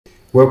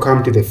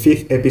Welcome to the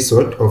 5th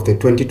episode of the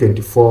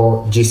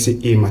 2024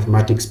 GCE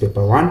Mathematics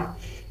Paper 1.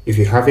 If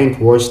you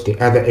haven't watched the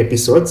other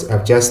episodes,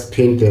 I've just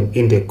pinned them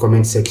in the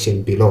comment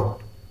section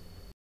below.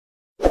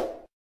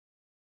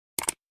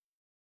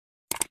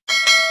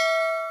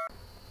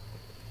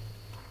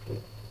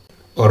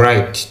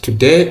 Alright,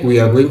 today we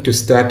are going to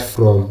start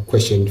from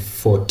question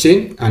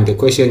 14, and the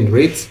question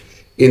reads,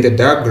 in the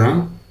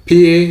diagram,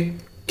 P,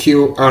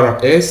 Q, R,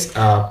 S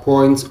are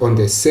points on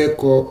the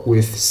circle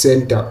with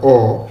center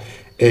O,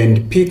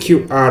 and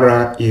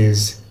PQR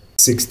is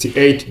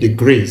 68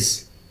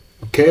 degrees.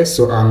 Okay,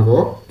 so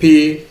angle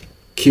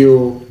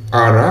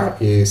PQR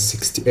is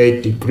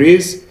 68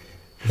 degrees.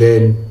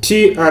 Then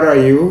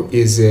TRU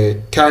is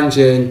a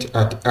tangent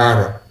at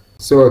R.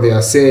 So they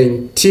are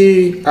saying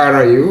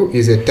TRU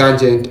is a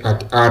tangent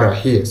at R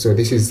here. So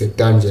this is the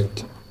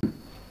tangent.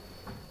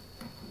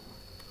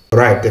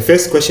 Alright, the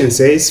first question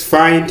says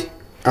find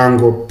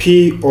angle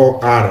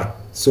POR.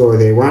 So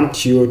they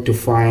want you to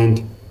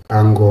find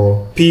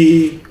angle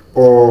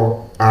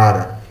POR,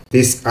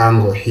 this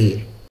angle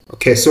here.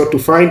 Okay, so to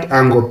find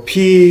angle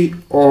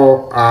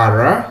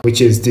POR, which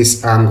is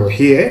this angle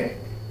here,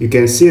 you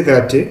can see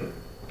that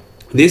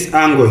this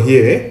angle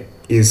here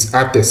is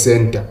at the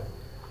center.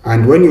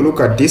 And when you look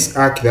at this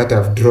arc that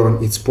I've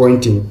drawn, it's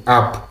pointing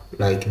up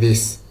like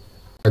this.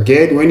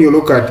 Again, when you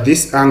look at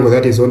this angle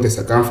that is on the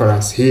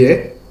circumference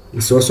here,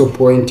 it's also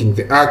pointing,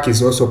 the arc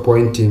is also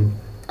pointing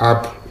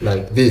up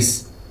like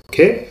this.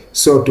 Okay,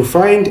 so to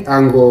find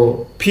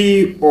angle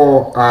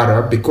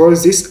POR,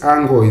 because this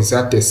angle is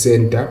at the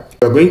center,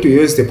 we're going to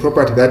use the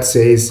property that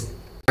says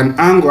an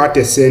angle at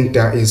the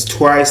center is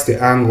twice the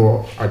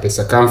angle at the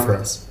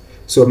circumference.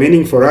 So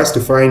meaning for us to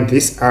find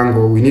this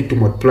angle, we need to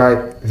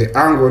multiply the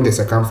angle on the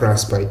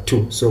circumference by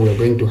 2. So we're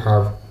going to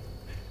have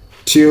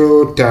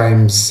 2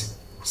 times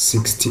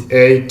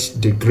 68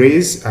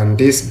 degrees, and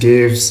this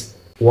gives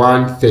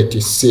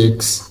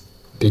 136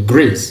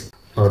 degrees.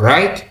 All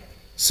right,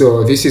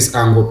 so this is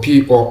angle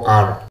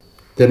POR.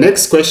 The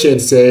next question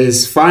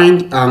says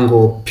find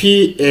angle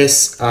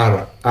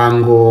PSR.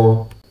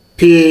 Angle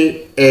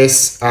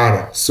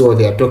PSR. So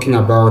they are talking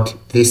about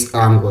this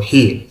angle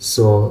here.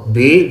 So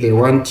B, they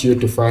want you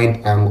to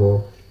find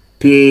angle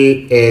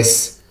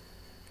PSR.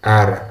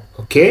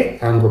 Okay,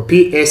 angle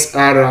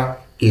PSR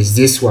is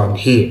this one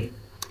here.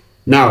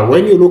 Now,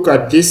 when you look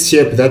at this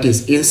shape that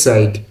is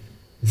inside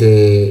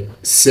the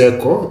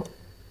circle,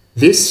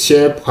 this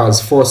shape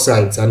has 4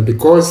 sides, and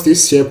because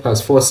this shape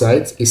has 4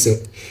 sides,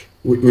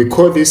 we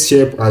call this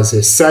shape as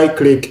a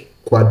cyclic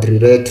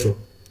quadrilateral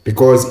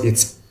because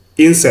it's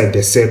inside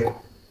the circle.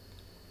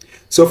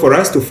 So for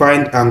us to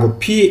find angle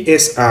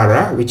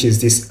PSR, which is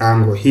this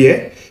angle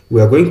here, we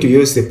are going to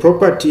use the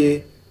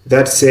property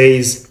that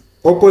says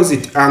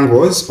opposite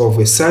angles of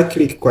a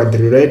cyclic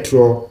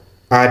quadrilateral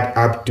add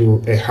up to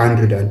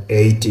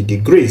 180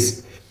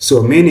 degrees.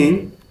 So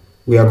meaning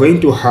we are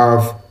going to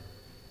have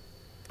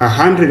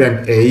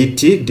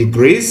 180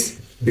 degrees,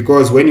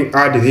 because when you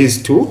add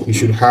these two, you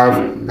should have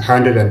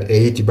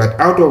 180. But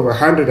out of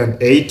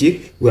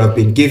 180, we have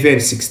been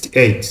given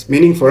 68.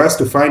 Meaning for us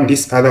to find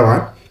this other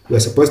one, we are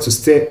supposed to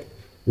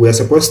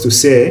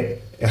say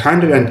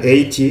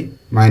 180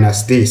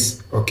 minus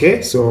this.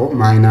 Okay, so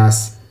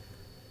minus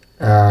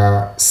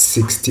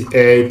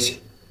 68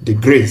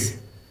 degrees.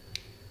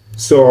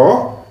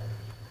 So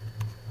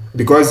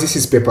because this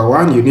is paper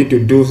 1, you need to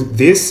do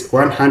this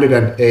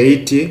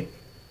 180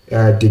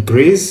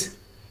 degrees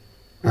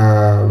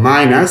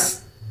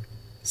minus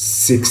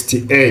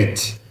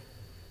 68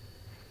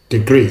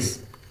 degrees,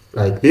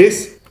 like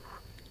this.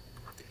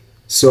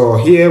 So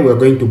here we're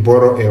going to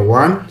borrow a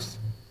 1,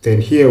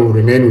 then here we'll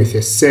remain with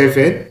a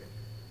 7.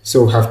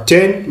 So we have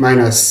 10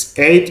 minus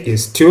 8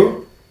 is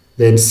 2,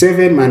 then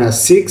 7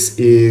 minus 6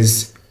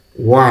 is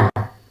 1,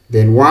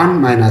 then 1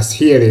 minus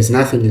here there's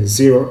nothing, is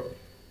 0,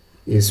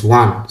 is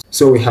 1.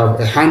 So we have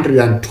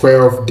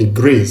 112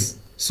 degrees.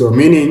 So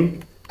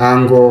meaning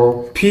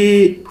angle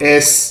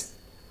PSR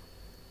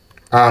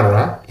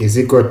is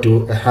equal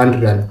to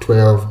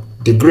 112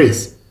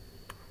 degrees.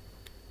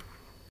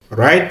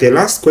 Alright, the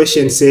last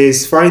question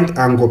says find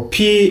angle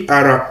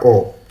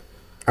PRO.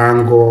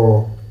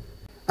 Angle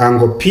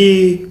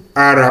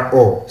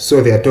PRO.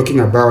 So they are talking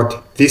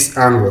about this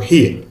angle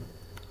here.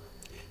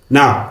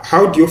 Now,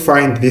 how do you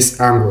find this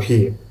angle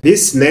here?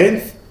 This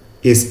length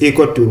is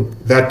equal to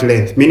that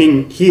length,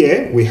 meaning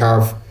here we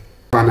have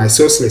an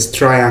isosceles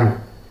triangle.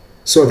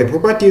 So the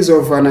properties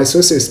of an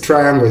isosceles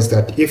triangle is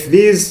that if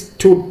these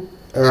two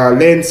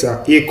lengths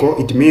are equal,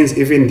 it means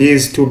even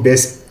these two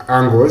base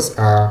angles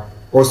are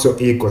also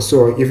equal.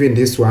 So even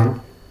this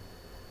one,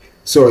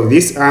 so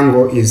this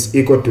angle is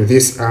equal to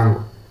this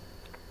angle.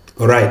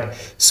 All right,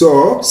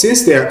 so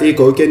since they are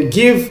equal, we can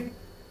give,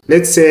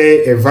 let's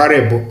say, a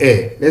variable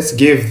a. Let's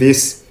give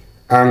this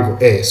angle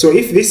a. So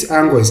if this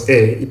angle is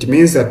a, it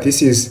means that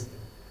this is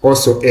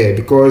also a,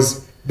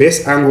 because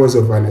base angles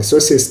of an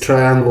isosceles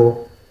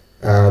triangle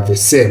are the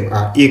same,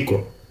 are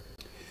equal.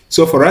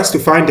 So for us to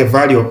find the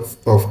value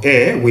of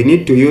a, we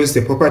need to use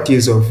the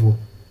properties of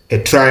a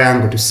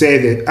triangle, to say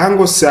the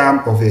angle sum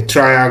of the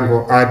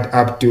triangle add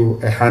up to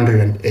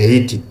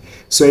 180.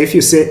 So if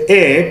you say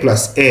A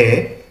plus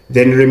A,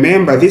 then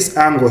remember this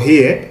angle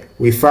here,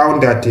 we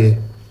found that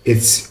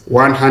it's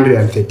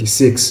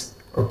 136,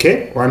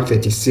 okay?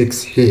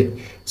 136 here.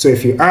 So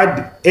if you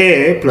add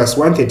A plus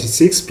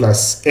 136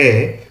 plus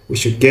A, we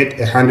should get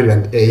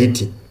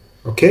 180,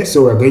 okay?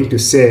 So we're going to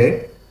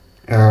say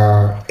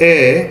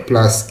A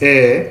plus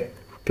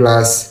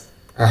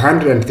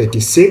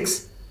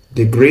 136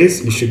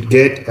 degrees, you should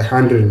get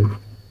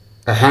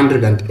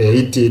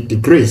 180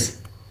 degrees,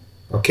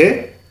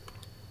 okay?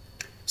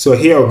 So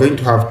here we're going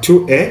to have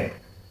 2A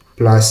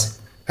plus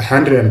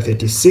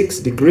 136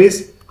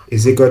 degrees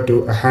is equal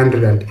to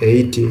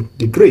 180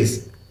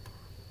 degrees.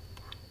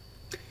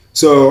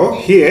 So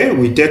here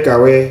we take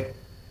away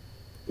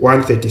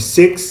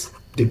 136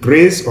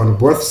 degrees on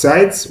both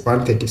sides,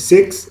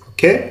 136,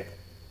 okay?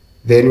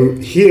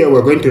 Then here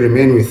we're going to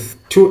remain with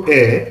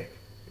 2A.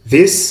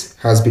 This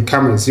has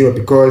become a 0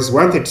 because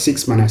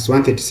 136 minus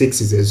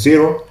 136 is a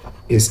 0,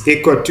 is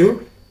equal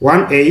to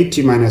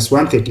 180 minus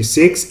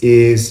 136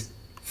 is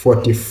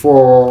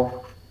 44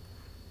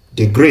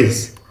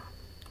 degrees.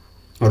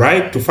 All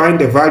right, to find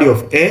the value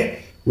of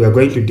A, we are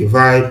going to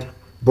divide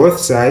both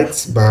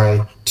sides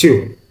by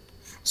 2.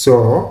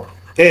 So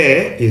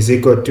A is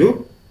equal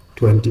to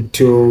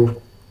 22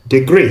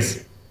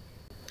 degrees.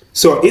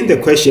 So in the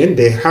question,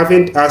 they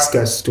haven't asked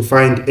us to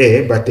find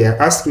A, but they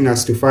are asking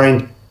us to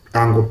find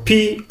angle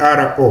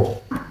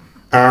PRO.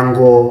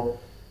 Angle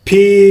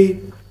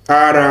PRO.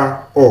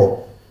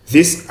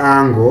 This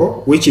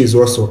angle, which is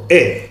also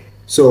A.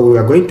 So we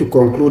are going to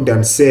conclude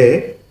and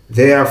say,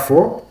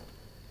 therefore,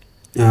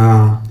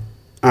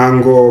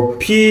 angle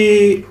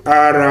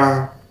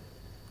PRO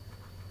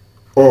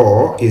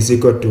is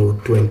equal to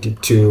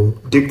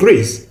 22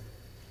 degrees.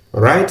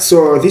 All right,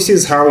 so this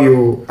is how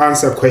you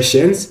answer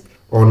questions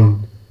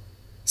on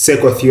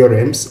circle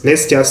theorems.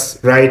 Let's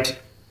just write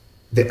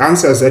the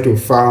answers that we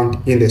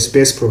found in the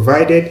space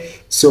provided.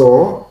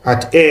 So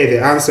at A,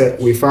 the answer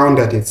we found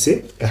that it's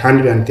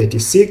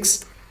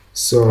 136.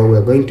 So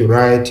we're going to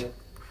write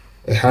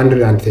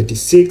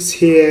 136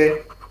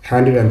 here,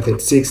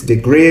 136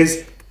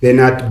 degrees. Then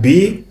at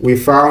B, we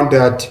found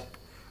that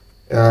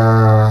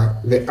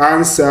the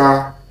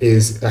answer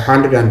is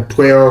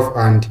 112,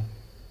 and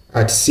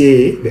at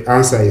C, the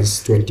answer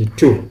is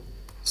 22.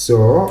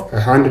 So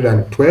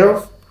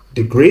 112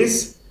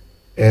 degrees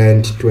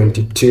and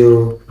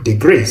 22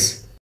 degrees.